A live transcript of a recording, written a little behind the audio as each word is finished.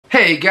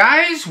Hey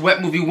guys, Wet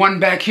Movie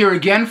 1 back here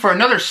again for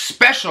another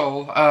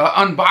special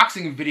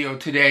unboxing video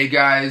today,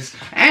 guys.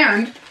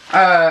 And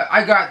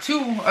I got two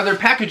other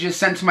packages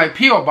sent to my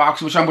P.O.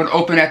 box, which I'm going to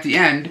open at the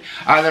end,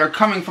 that are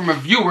coming from a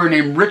viewer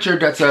named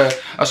Richard that's a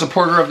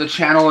supporter of the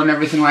channel and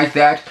everything like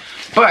that.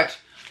 But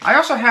I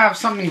also have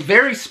something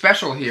very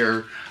special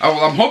here. Well,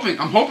 I'm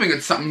hoping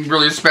it's something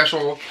really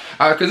special,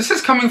 because this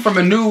is coming from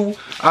a new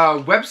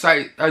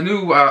website, a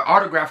new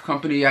autograph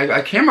company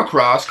I came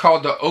across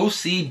called the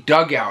OC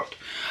Dugout.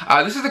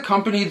 This is a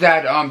company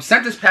that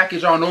sent this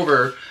package on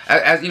over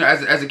as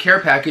a care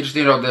package,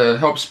 to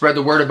help spread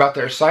the word about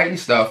their site and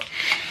stuff.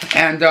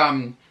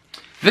 And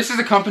this is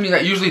a company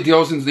that usually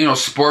deals in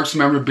sports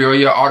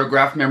memorabilia,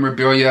 autograph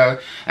memorabilia,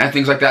 and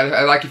things like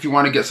that. Like if you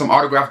want to get some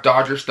autographed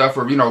Dodger stuff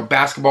or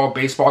basketball,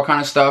 baseball kind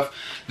of stuff,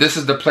 this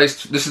is the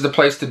place. This is the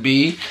place to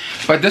be.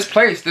 But this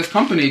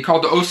company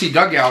called the OC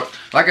Dugout,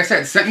 like I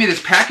said, sent me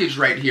this package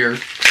right here.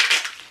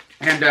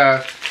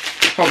 And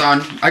hold on,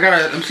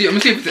 let me see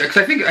if because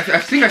I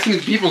think I've seen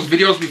people's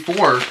videos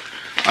before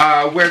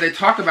where they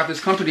talk about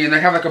this company and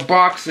they have like a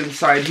box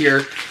inside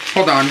here.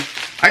 Hold on.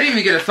 I didn't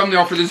even get a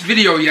thumbnail for this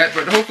video yet,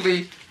 but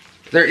hopefully,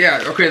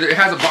 it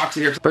has a box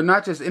in here. But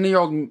not just any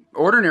old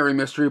ordinary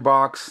mystery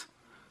box.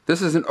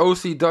 This is an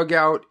OC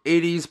Dugout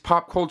 80s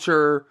pop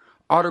culture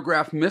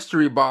autograph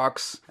mystery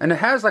box. And it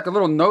has like a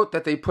little note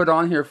that they put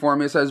on here for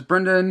me. It says,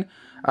 Brendan,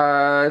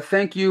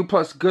 thank you,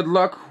 plus good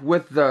luck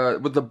with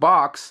the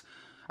box.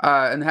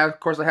 And of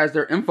course it has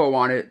their info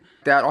on it.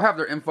 I'll have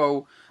their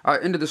info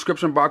in the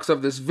description box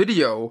of this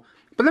video.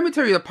 But let me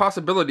tell you the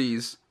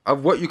possibilities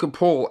of what you can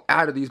pull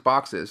out of these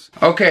boxes.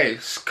 Okay,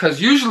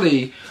 because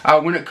usually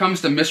when it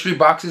comes to mystery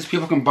boxes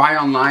people can buy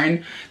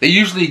online, they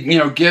usually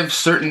give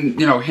certain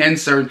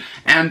hints or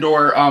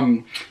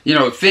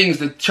things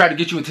to try to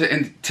get you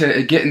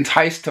to get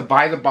enticed to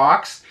buy the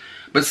box.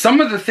 But some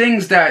of the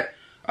things that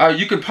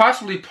you could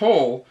possibly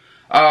pull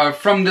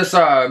from this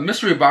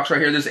mystery box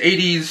right here, this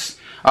 80s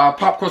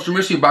pop culture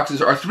mystery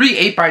boxes, are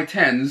 3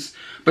 8x10s.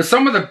 But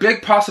some of the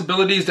big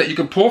possibilities that you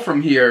can pull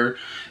from here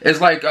is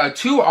like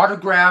 2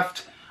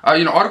 autographed,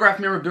 autographed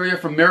memorabilia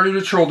from Married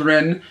with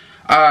Children,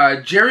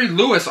 Jerry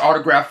Lewis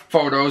autographed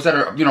photos that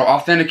are,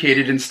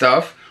 authenticated and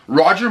stuff,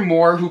 Roger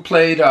Moore, who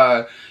played,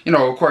 of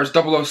course,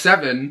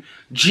 007,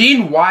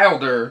 Gene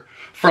Wilder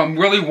from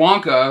Willy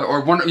Wonka,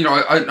 or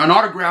an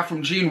autograph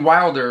from Gene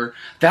Wilder.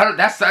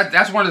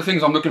 That's one of the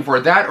things I'm looking for.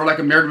 That, or like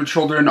a Married with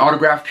Children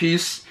autograph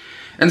piece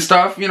and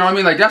stuff, those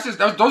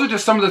are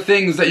just some of the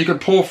things that you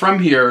could pull from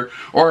here,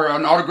 or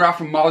an autograph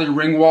from Molly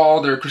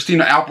Ringwald or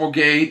Christina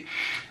Applegate,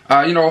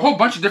 a whole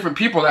bunch of different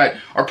people that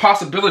are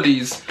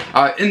possibilities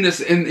in this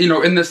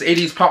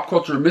 80s pop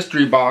culture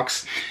mystery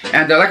box.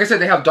 And like I said,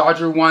 they have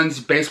Dodger ones,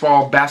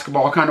 baseball,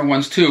 basketball kind of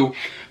ones too.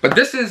 But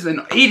this is an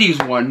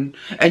 80s one,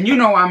 and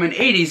I'm an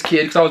 80s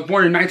kid because I was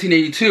born in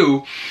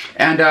 1982,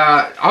 and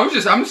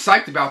I'm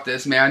psyched about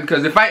this, man.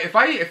 Because if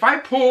I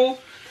pull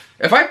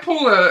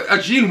a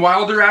Gene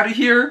Wilder out of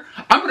here,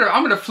 I'm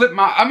gonna flip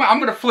out. I'm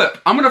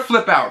gonna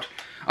flip out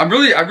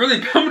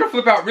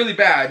really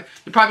bad.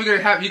 You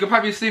can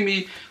probably see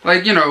me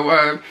like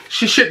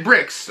shit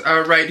bricks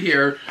right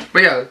here.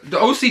 But yeah, the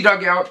OC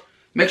Dugout.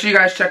 Make sure you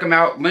guys check them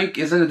out. Link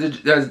is in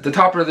the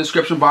top of the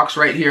description box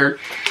right here.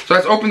 So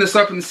let's open this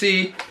up and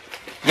see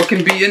what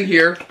can be in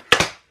here.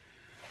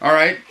 All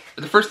right.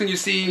 The first thing you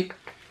see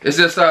is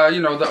this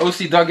the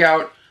OC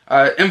Dugout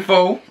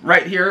info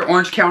right here,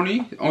 Orange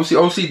County,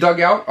 OC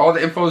Dugout. All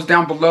the info is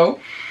down below,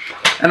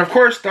 and of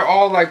course they're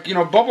all like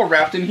bubble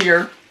wrapped in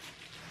here.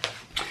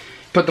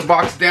 Put the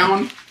box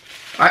down.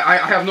 I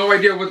have no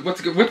idea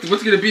what's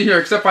gonna be here,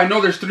 except I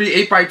know there's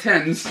 3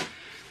 8x10s.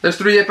 There's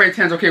 3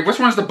 8x10s. Okay, which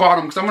one's the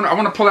bottom? Because I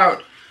want to pull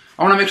out.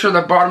 I want to make sure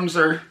the bottoms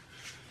are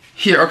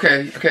here.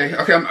 Okay.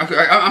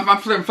 I'm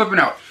flipping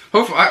out.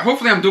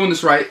 Hopefully I'm doing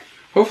this right.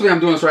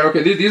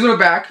 Okay, these are the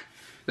back.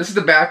 This is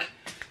the back.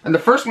 And the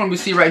first one we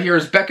see right here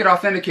is Beckett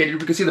authenticated.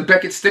 We can see the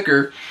Beckett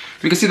sticker.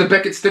 We can see the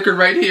Beckett sticker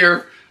right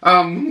here.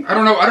 I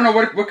don't know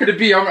what could it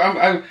be. I'm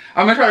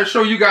gonna try to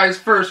show you guys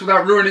first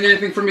without ruining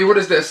anything for me. What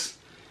is this?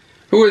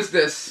 Who is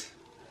this?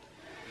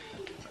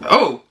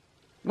 Oh,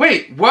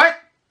 wait, what?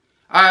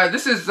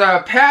 This is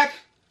Pat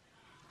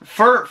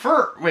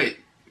Wait,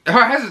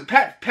 has it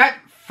Pat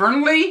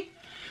Fernley?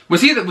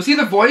 Was he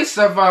the voice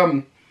of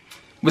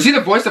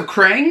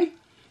Krang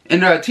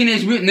in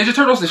Teenage Mutant Ninja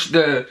Turtles,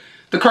 the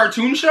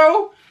cartoon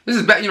show? This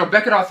is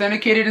Beckett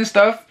authenticated and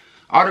stuff,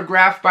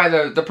 autographed by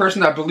the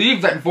person I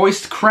believe that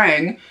voiced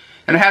Krang,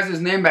 and it has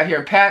his name back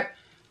here, Pat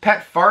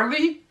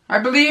Farley, I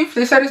believe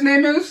they said his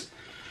name is.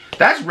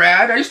 That's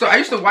rad. I used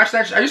to watch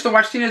that. I used to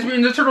watch Teenage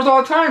Mutant Ninja Turtles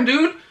all the time,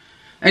 dude.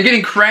 And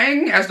getting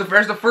Krang as the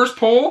first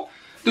pull,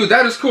 dude,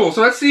 that is cool.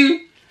 So let's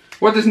see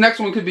what this next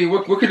one could be.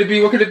 What could it be?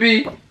 What could it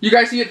be? You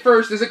guys see it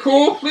first. Is it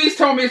cool? Please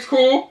tell me it's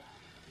cool.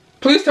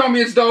 Please tell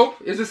me it's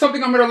dope. Is it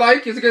something I'm gonna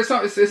like? Is it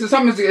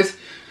something?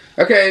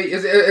 Okay,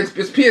 it's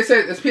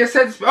PSA. It's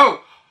PSA.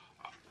 Oh,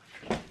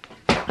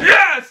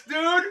 yes,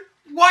 dude.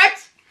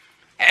 What?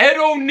 Ed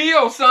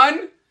O'Neill,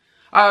 son.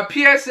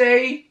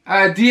 PSA,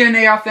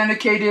 DNA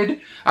authenticated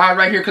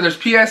right here, because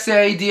there's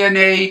PSA,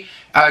 DNA,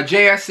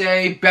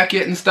 JSA,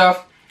 Beckett and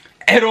stuff.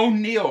 Ed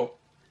O'Neill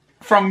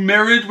from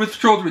Married with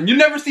Children. You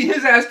never see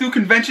his ass do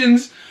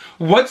conventions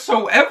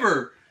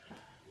whatsoever.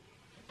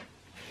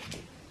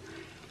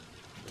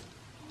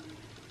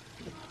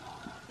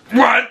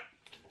 What?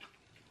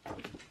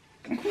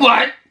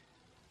 What?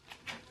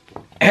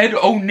 Ed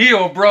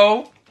O'Neill,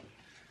 bro.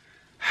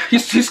 He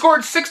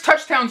scored 6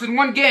 touchdowns in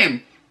one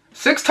game.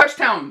 6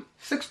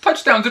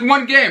 touchdowns in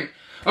one game.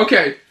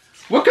 Okay,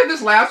 what could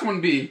this last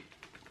one be?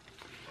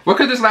 What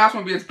could this last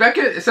one be? It's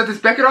Beckett. It says it's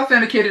Beckett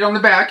authenticated on the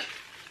back.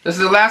 This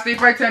is the last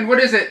 8x10. What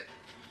is it?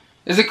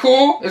 Is it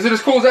cool? Is it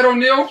as cool as Ed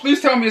O'Neill?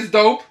 Please tell me it's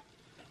dope.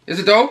 Is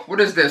it dope? What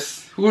is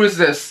this? Who is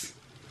this?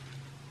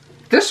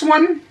 This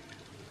one?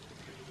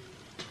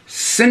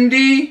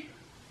 Cindy?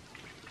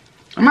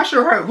 I'm not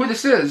sure who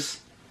this is.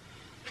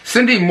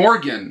 Cindy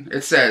Morgan,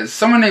 it says.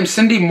 Someone named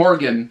Cindy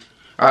Morgan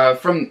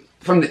from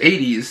the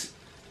 80s.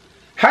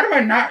 How do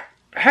I not...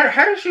 How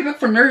does she look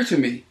familiar to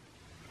me?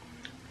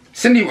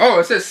 Cindy... Oh,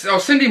 it says... Oh,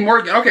 Cindy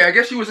Morgan. Okay, I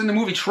guess she was in the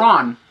movie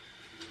Tron.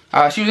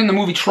 She was in the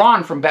movie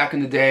Tron from back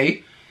in the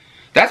day.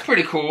 That's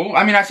pretty cool.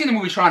 I mean, I've seen the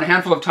movie Tron a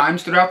handful of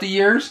times throughout the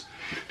years.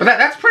 But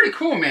that's pretty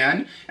cool,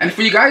 man. And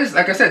for you guys,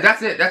 like I said,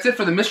 that's it. That's it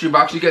for the mystery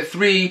box. You get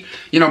 3,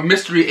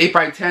 mystery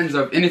 8x10s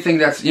of anything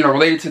that's,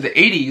 related to the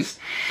 80s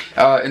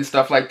and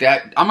stuff like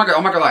that. I'm not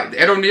gonna lie. The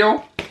Ed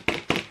O'Neill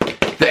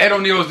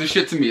is the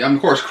shit to me. I'm,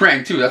 of course,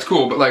 Krang, too. That's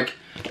cool. But, like,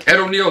 Ed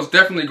O'Neill is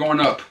definitely going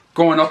up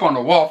on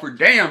the wall for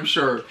damn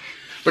sure.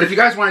 But if you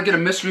guys want to get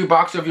a mystery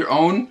box of your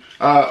own,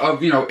 of,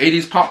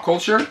 80s pop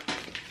culture,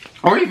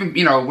 or even,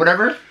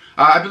 whatever,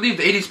 I believe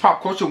the 80s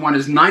pop culture one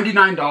is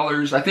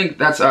 $99. I think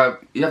that's,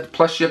 you have to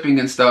plus shipping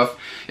and stuff.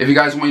 If you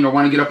guys want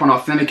to get up on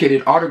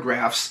authenticated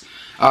autographs,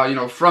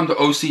 from the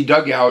OC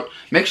Dugout,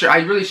 make sure, I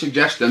really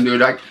suggest them,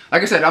 dude. Like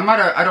I said, I'm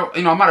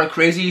not a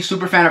crazy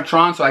super fan of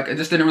Tron, so it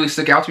just didn't really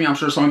stick out to me. I'm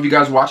sure some of you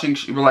guys watching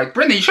were like,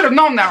 Brittany, you should have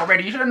known that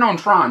already. You should have known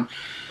Tron.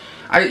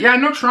 Yeah, I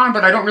know Tron,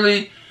 but I don't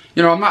really,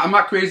 I'm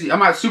not crazy. I'm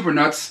not super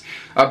nuts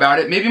about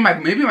it. Maybe my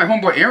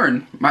homeboy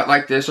Aaron might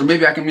like this, or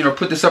maybe I can,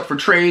 put this up for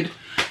trade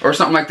or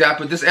something like that.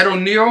 But this Ed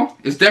O'Neill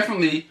is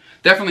definitely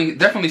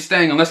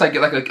staying, unless I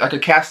get like a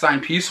cast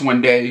sign piece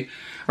one day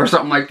or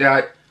something like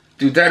that.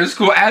 Dude, that is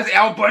cool. As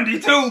Al Bundy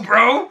too,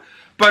 bro.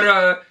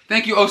 But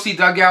thank you, OC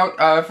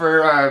Dugout,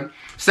 for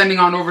sending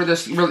on over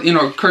this,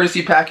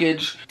 courtesy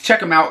package. Check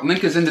them out.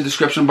 Link is in the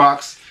description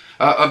box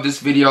of this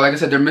video. Like I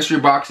said, they're mystery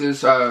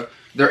boxes.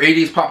 Their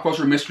 80s pop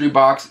culture mystery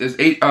box is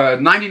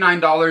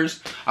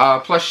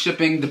 $99 plus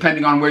shipping,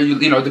 depending on where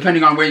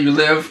depending on where you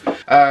live.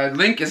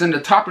 Link is in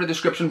the top of the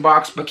description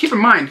box. But keep in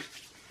mind,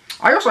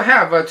 I also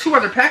have 2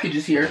 other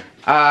packages here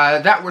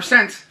that were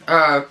sent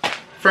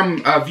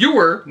from a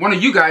viewer, one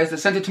of you guys that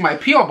sent it to my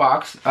P.O.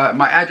 box.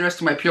 My address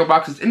to my P.O.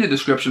 box is in the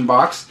description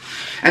box.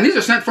 And these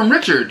are sent from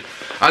Richard.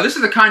 This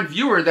is the kind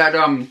viewer that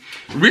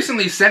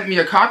recently sent me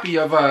a copy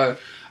of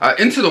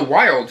Into the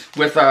Wild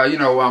with,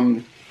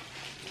 Into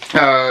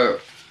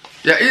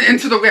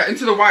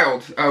the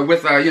Wild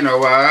with,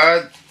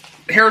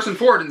 Harrison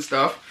Ford and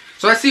stuff.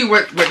 So let's see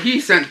what he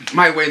sent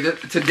my way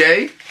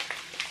today.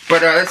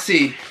 But let's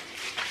see.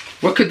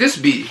 What could this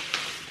be?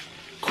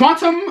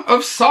 Quantum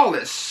of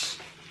Solace.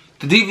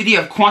 The DVD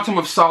of Quantum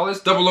of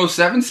Solace,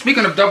 007.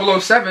 Speaking of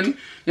 007,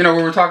 we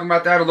were talking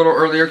about that a little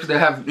earlier because they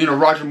have,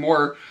 Roger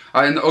Moore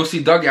in the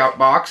OC Dugout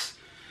box.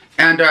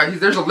 And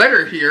there's a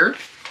letter here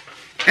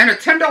and a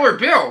 $10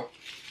 bill.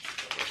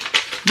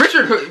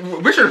 Richard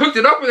hooked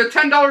it up with a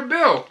 $10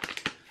 bill.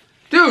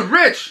 Dude,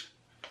 Rich.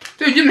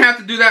 Dude, you didn't have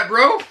to do that,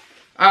 bro.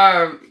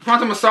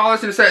 Quantum of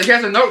Solace, and it says, he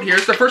has a note here.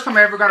 It's the first time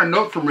I ever got a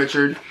note from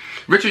Richard.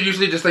 Richard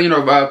usually just,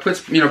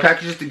 puts,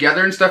 packages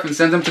together and stuff and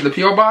sends them to the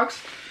P.O.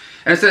 box.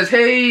 And it says,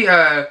 hey,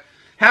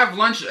 have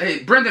lunch.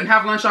 Hey, Brendan,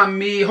 have lunch on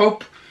me.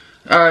 Hope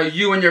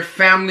you and your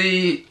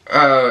family,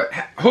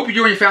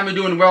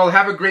 doing well.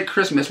 Have a great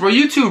Christmas. Well,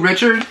 you too,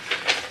 Richard.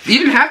 You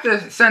didn't have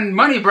to send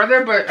money,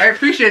 brother, but I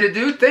appreciate it,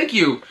 dude. Thank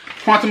you.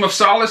 Quantum of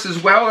Solace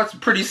as well. That's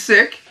pretty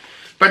sick.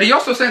 But he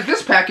also sent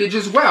this package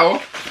as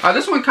well.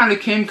 This one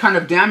came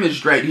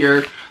damaged right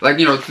here, like,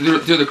 through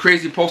the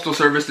crazy postal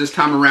service this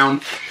time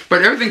around.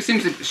 But everything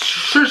seems to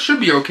should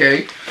be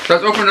okay. So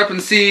let's open it up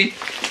and see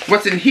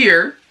what's in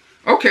here.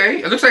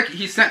 Okay, it looks like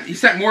he sent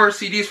more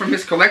CDs from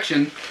his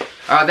collection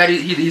that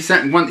he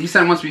sent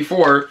once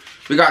before.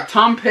 We got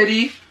Tom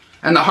Petty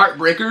and the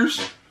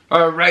Heartbreakers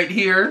right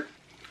here.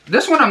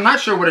 This one I'm not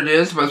sure what it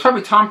is, but it's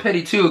probably Tom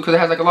Petty too, because it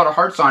has like a lot of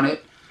hearts on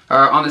it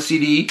on the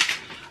CD.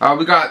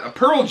 We got a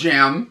Pearl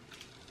Jam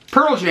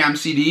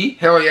CD,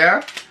 hell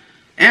yeah,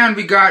 and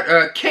we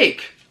got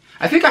Cake.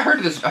 I think I heard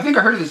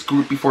of this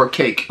group before,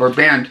 Cake, or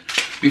band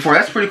before.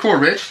 That's pretty cool,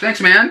 Rich. Thanks,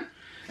 man.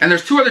 And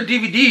there's 2 other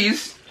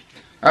DVDs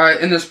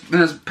in this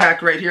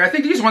pack right here. I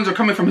think these ones are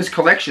coming from his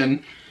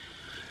collection.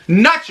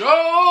 Nacho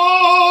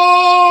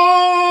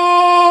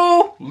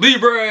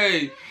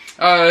Libre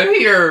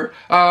here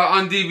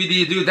on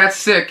DVD, dude. That's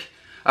sick.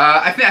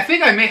 I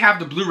think I may have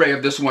the Blu-ray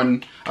of this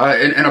one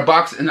in a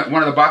box, in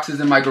one of the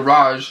boxes in my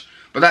garage,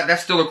 but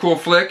that's still a cool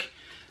flick.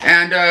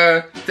 And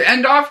to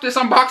end off this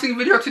unboxing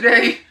video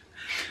today,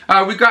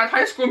 we got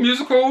High School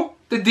Musical,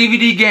 the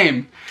DVD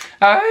game,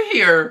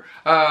 here.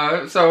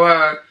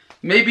 So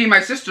maybe my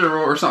sister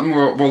or something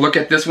will look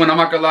at this one. I'm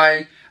not gonna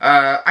lie.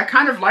 I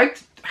kind of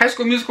liked High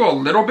School Musical a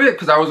little bit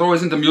because I was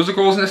always into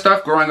musicals and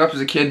stuff growing up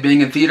as a kid, being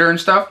in theater and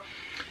stuff.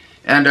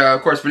 And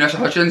of course, Vanessa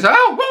Hudgens.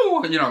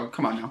 Oh, woo! You know,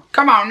 come on now,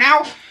 come on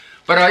now.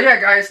 But yeah,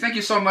 guys, thank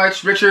you so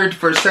much, Richard,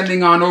 for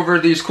sending on over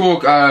these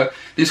cool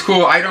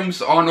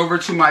items on over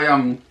to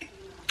my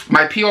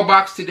my P.O.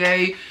 box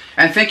today.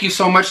 And thank you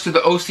so much to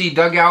the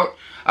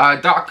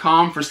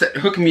OCDugout.com for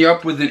hooking me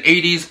up with an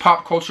 80s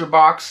pop culture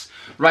box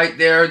right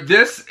there.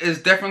 This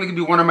is definitely going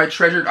to be one of my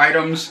treasured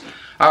items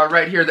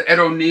right here. The Ed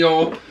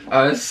O'Neill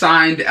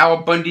signed Al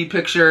Bundy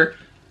picture.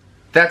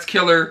 That's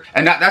killer.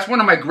 And that's one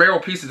of my grail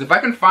pieces. If I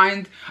can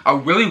find a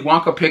Willy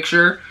Wonka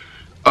picture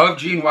of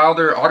Gene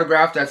Wilder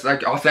autographed that's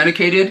like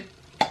authenticated,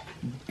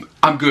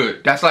 I'm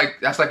good. That's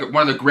like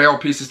one of the grail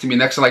pieces to me,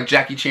 next to like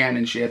Jackie Chan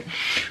and shit.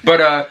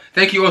 But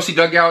thank you, OC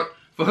Dugout,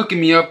 for hooking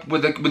me up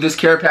with this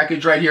care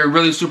package right here.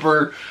 Really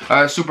super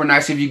super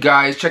nice of you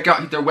guys. Check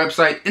out their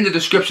website in the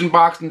description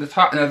box, in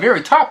the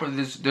very top of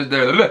this,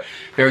 the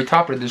very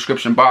top of the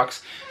description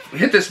box.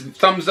 Hit this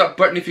thumbs up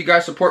button if you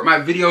guys support my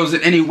videos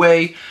in any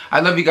way. I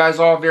love you guys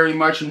all very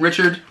much. And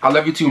Richard, I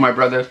love you too, my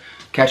brother.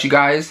 Catch you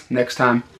guys next time.